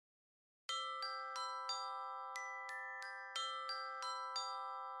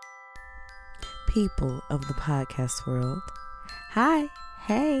people of the podcast world. Hi,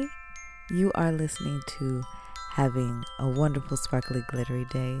 hey, you are listening to Having a Wonderful Sparkly Glittery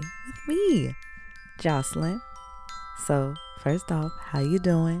Day with me, Jocelyn. So, first off, how you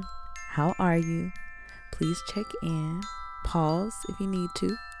doing? How are you? Please check in. Pause if you need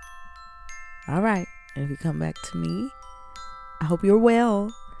to. All right, and if you come back to me, I hope you're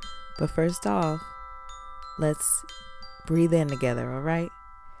well. But first off, let's breathe in together, all right?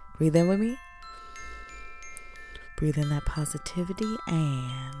 Breathe in with me. Breathe in that positivity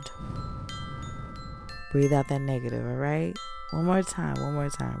and breathe out that negative, all right? One more time.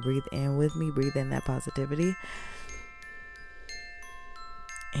 Breathe in with me. Breathe in that positivity.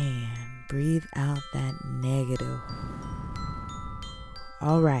 And breathe out that negative.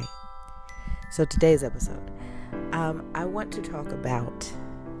 All right. So today's episode, I want to talk about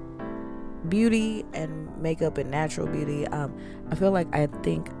beauty and makeup and natural beauty. I feel like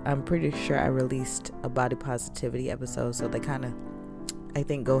I'm pretty sure I released a body positivity episode, so they kind of, I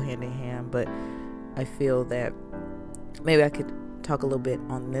think, go hand in hand. But I feel that maybe I could talk a little bit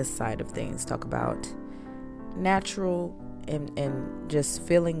on this side of things, talk about natural and just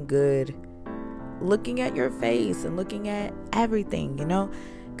feeling good, looking at your face and looking at everything,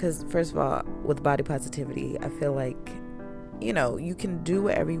 because first of all, with body positivity, I feel like, you can do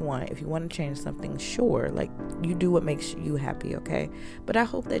whatever you want. If you want to change something, sure, like you do what makes you happy, okay? But I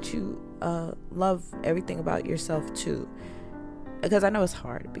hope that you love everything about yourself too, because I know it's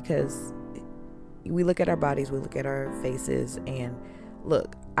hard, because we look at our bodies, we look at our faces, and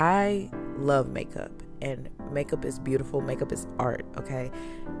look, I love makeup, and makeup is beautiful. Makeup is art, okay?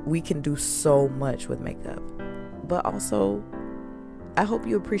 We can do so much with makeup, but also I hope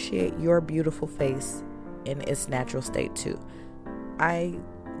you appreciate your beautiful face in its natural state too. I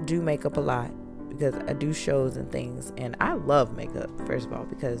do makeup a lot because I do shows and things, and I love makeup, first of all,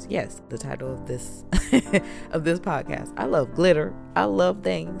 because yes, the title of this of this podcast, I love glitter, I love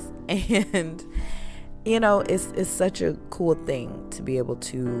things, and it's such a cool thing to be able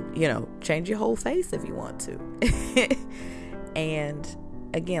to change your whole face if you want to. And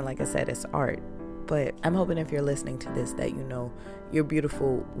again, like I said, it's art. But I'm hoping if you're listening to this that you're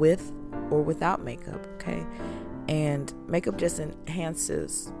beautiful with or without makeup, okay? And makeup just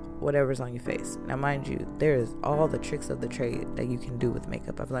enhances whatever's on your face. Now, mind you, there's all the tricks of the trade that you can do with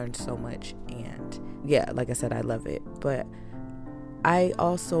makeup. I've learned so much, and yeah, like I said, I love it. But I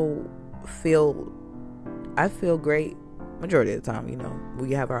also feel great majority of the time.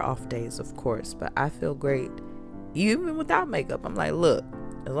 We have our off days, of course, but I feel great even without makeup. I'm like, look,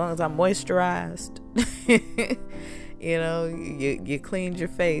 as long as I'm moisturized, you cleaned your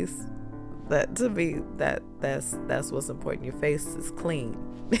face. That to me, that's what's important. Your face is clean.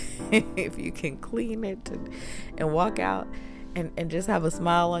 If you can clean it and walk out and just have a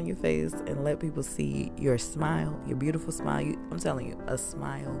smile on your face and let people see your smile, your beautiful smile. I'm telling you, a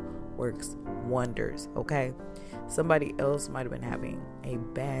smile works wonders, okay? Somebody else might have been having a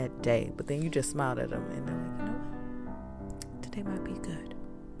bad day, but then you just smiled at them and they're like, what? Today might be good.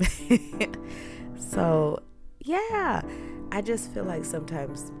 So yeah, I just feel like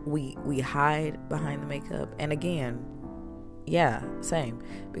sometimes we hide behind the makeup, and again, yeah, same,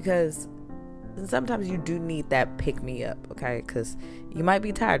 because sometimes you do need that pick me up, okay? Because you might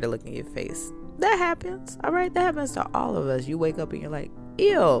be tired of looking at your face. That happens, all right? That happens to all of us. You wake up and you're like,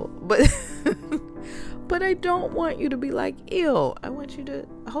 ew, but I don't want you to be like, ew. I want you to,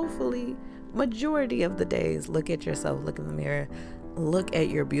 hopefully, majority of the days, look at yourself, look in the mirror, look at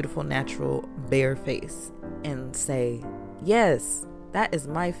your beautiful, natural, bare face and say, yes, that is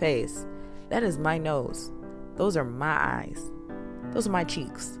my face. That is my nose. Those are my eyes. Those are my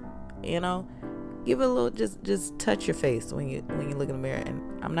cheeks. Give it a little, just touch your face when you look in the mirror. And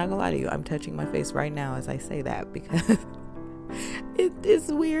I'm not gonna lie to you, I'm touching my face right now as I say that, because it's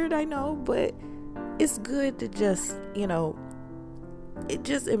weird, I know, but it's good to just,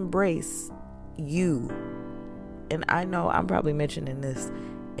 just embrace you. And I know I'm probably mentioning this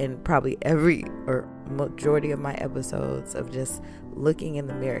in probably every or majority of my episodes of just looking in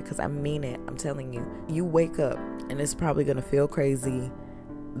the mirror, because I mean it. I'm telling you, you wake up and it's probably going to feel crazy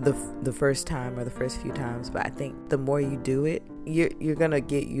the first time or the first few times, but I think the more you do it, you're going to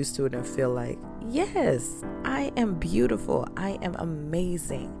get used to it and feel like, yes, I am beautiful. I am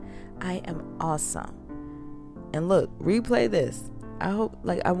amazing. I am awesome. And look, replay this.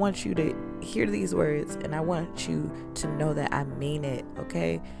 I want you to hear these words, and I want you to know that I mean it,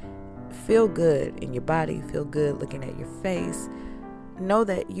 okay? Feel good in your body. Feel good looking at your face. Know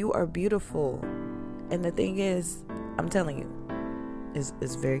that you are beautiful. And the thing is, I'm telling you,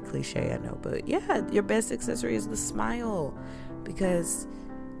 is very cliche, I know, but yeah, your best accessory is the smile, because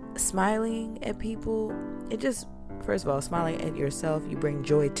smiling at people, it just, first of all, smiling at yourself, you bring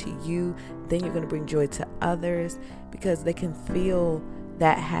joy to you, then you're going to bring joy to others because they can feel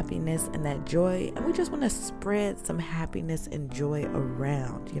that happiness and that joy. And we just want to spread some happiness and joy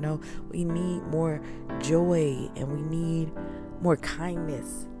around. We need more joy and we need more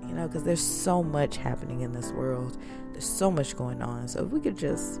kindness, because there's so much happening in this world. There's so much going on. So if we could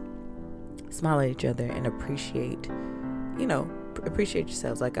just smile at each other and appreciate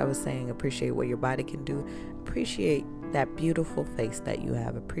yourselves. Like I was saying, appreciate what your body can do. Appreciate that beautiful face that you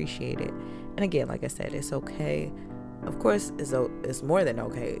have. Appreciate it. And again, like I said, it's okay. Of course, it's more than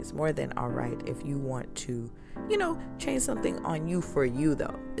okay. It's more than all right if you want to, change something on you for you,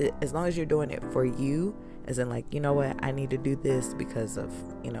 though. As long as you're doing it for you, as in like, what, I need to do this because of,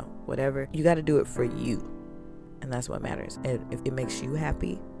 whatever. You got to do it for you. And that's what matters. And if it makes you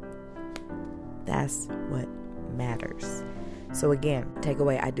happy, that's what matters. So again,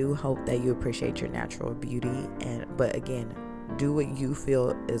 takeaway, I do hope that you appreciate your natural beauty, but again, do what you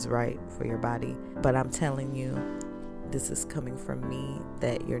feel is right for your body. But I'm telling you, this is coming from me,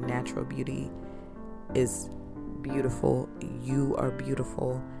 that your natural beauty is beautiful. You are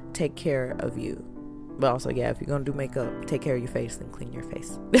beautiful. Take care of you. But also, if you're going to do makeup, take care of your face and clean your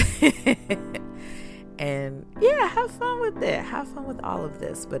face. And have fun with it. Have fun with all of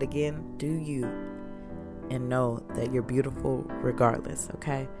this. But again, do you. And know that you're beautiful regardless,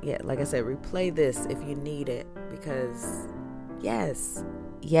 okay? Like I said, replay this if you need it, because yes,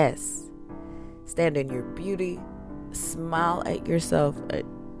 stand in your beauty, smile at yourself.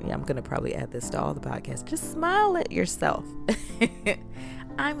 I'm gonna probably add this to all the podcasts. Just smile at yourself.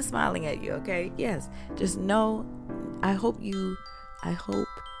 I'm smiling at you, okay? Yes, just know, I hope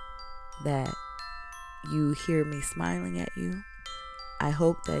that you hear me smiling at you. I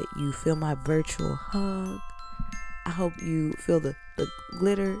hope that you feel my virtual hug. I hope you feel the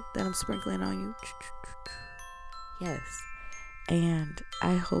glitter that I'm sprinkling on you. Yes. And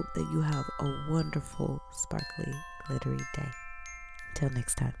I hope that you have a wonderful, sparkly, glittery day. Until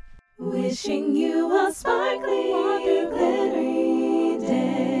next time. Wishing you a sparkly, glittery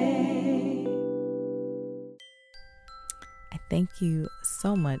day. I thank you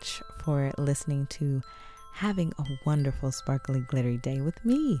so much for listening to Having a Wonderful, Sparkly, Glittery Day with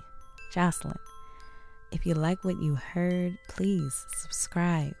me, Jocelyn. If you like what you heard, please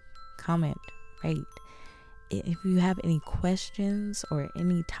subscribe, comment, rate. If you have any questions or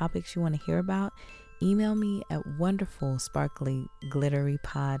any topics you want to hear about, email me at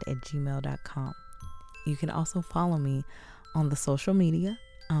wonderfulsparklyglitterypod@gmail.com. You can also follow me on the social media.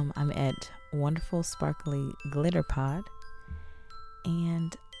 I'm at Wonderful Sparkly Glitter Pod.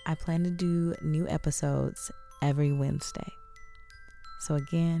 And I plan to do new episodes every Wednesday. So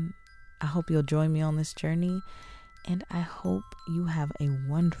again, I hope you'll join me on this journey, and I hope you have a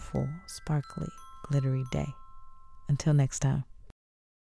wonderful, sparkly, glittery day. Until next time.